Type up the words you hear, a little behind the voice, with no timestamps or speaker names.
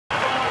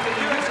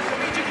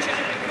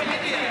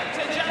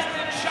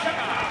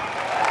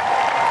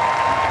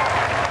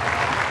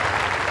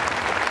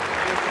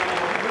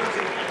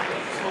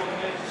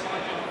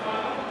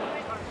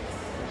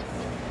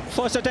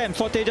First attempt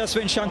for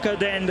Tejaswin Shankar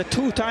then, the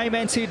two-time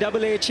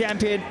NCAA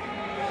champion.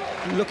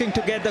 Looking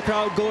to get the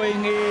crowd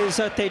going is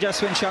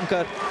Tejaswin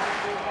Shankar.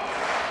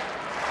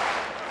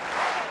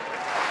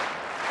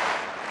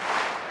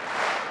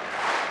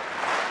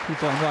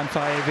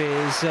 .15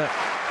 is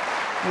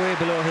way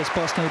below his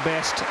personal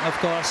best. Of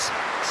course,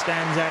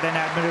 stands at an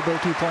admirable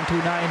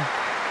 2.29.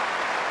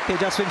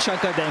 Tejaswin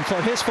Shankar then for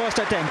his first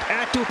attempt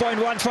at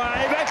 2.15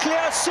 and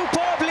clears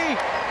superbly.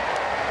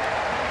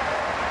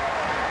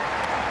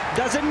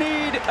 Doesn't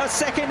need a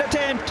second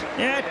attempt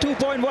at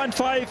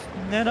 2.15,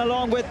 and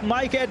along with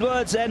Mike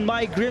Edwards and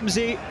Mike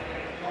Grimsey,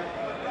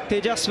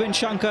 Tejaswin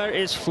Shankar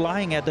is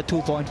flying at the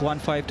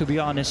 2.15, to be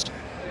honest.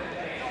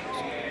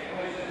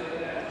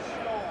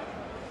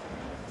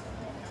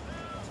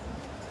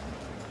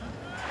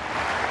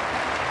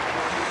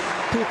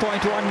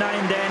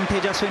 .19 then,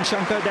 Tejaswin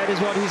Shankar, that is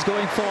what he's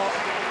going for.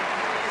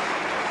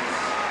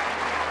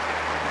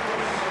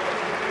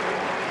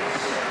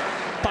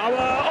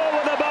 Power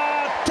over the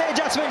bar.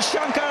 Tejaswin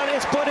Shankar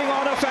is putting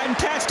on a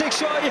fantastic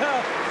show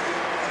here.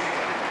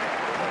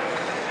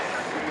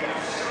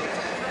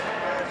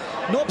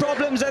 No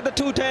problems at the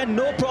 210,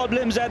 no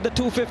problems at the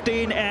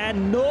 215,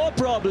 and no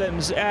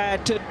problems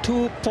at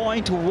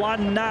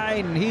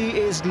 2.19. He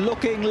is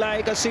looking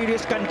like a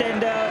serious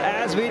contender,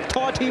 as we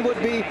thought he would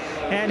be,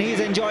 and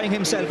he's enjoying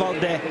himself out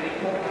there.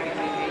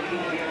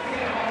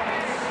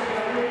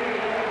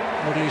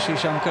 Murali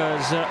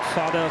Shankar's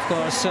father, of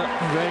course,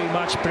 very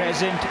much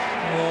present,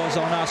 was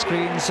on our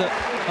screens.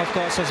 Of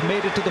course, has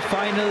made it to the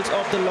finals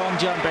of the long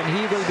jump, and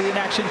he will be in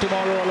action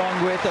tomorrow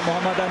along with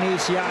Mohammad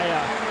Anis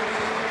Yahya.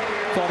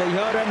 For the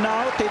here and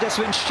now,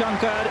 Tejaswin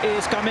Shankar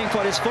is coming for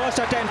his first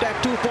attempt at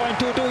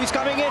 2.22. He's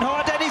coming in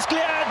hot and he's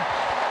cleared.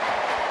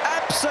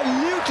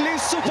 Absolutely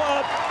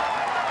superb.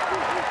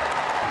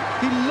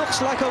 He looks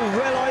like a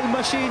well-oiled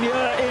machine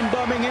here in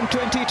Birmingham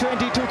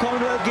 2022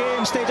 Commonwealth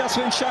Games.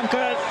 Tejaswin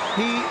Shankar,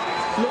 he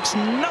looks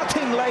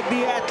nothing like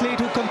the athlete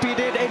who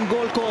competed in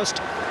Gold Coast.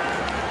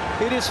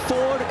 It is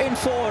 4 in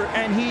 4,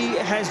 and he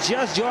has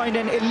just joined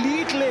an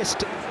elite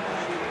list,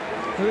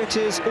 which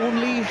is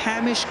only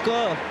Hamish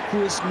Kerr,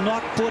 who has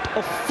not put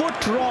a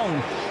foot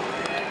wrong.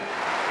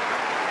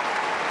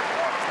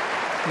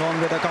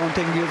 Along with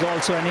accounting, he is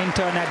also an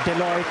intern at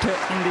Deloitte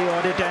in the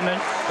audit and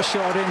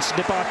assurance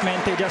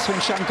department. Tejaswin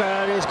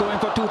Shankar is going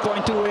for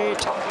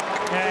 2.28,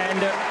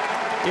 and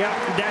yeah,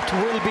 that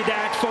will be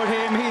that for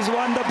him. He's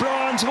won the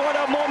bronze. What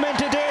a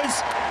moment it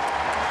is.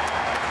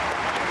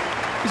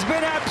 It's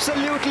been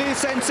absolutely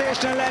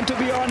sensational, and to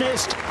be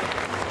honest,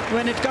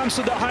 when it comes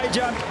to the high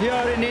jump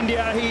here in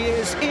India, he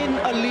is in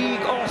a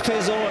league of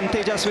his own,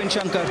 Tejaswin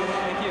Shankar.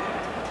 Thank you.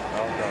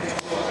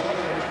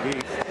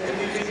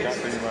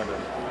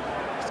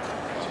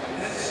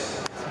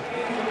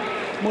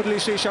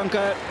 Murali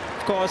Shankar,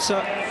 of course,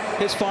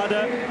 his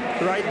father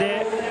right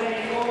there.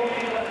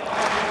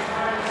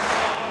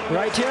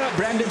 Right here,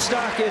 Brandon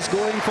Stark is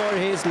going for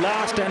his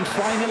last and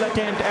final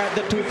attempt at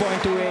the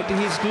 2.28.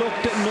 He's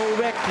looked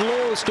nowhere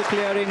close to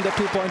clearing the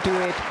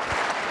 2.28.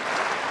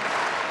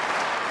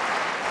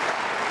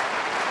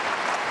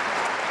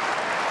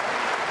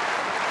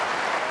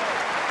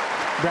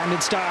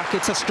 Brandon Stark,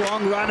 it's a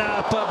strong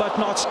run-up, but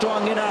not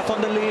strong enough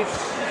on the leap.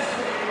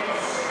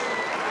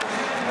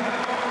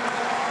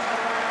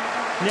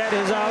 That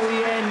is how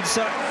he ends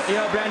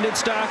here, Brandon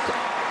Stark.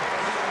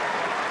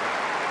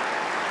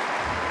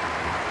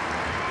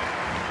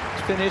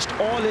 He's finished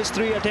all his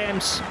 3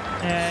 attempts,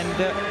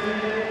 and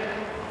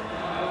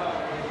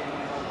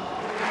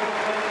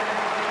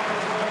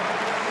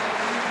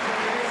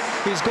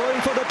he's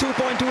going for the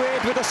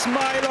 2.28 with a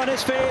smile on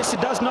his face. It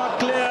does not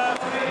clear,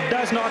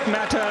 does not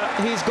matter.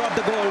 He's got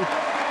the goal.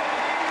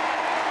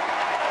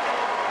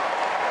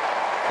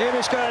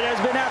 Hamish Kerr has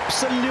been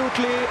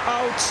absolutely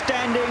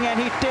outstanding, and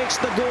he takes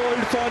the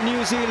gold for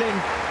New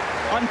Zealand.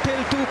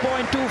 Until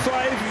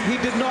 2.25, he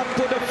did not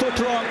put a foot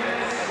wrong,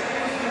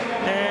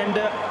 and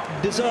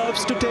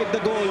deserves to take the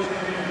gold.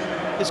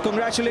 Is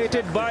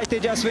congratulated by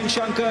Tejaswin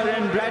Shankar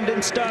and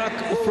Brandon Stark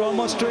from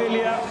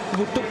Australia,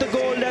 who took the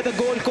gold at the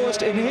Gold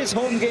Coast in his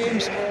home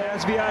games.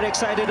 As we are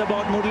excited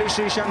about Murali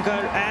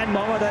Shankar and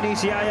Mohammad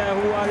Anis Yahya,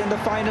 who are in the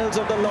finals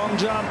of the long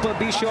jump.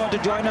 Be sure to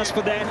join us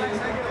for that.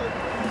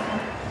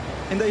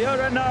 In the here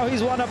and now,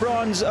 he's won a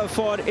bronze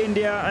for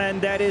India,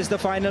 and that is the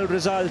final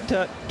result,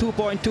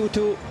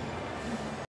 2.22.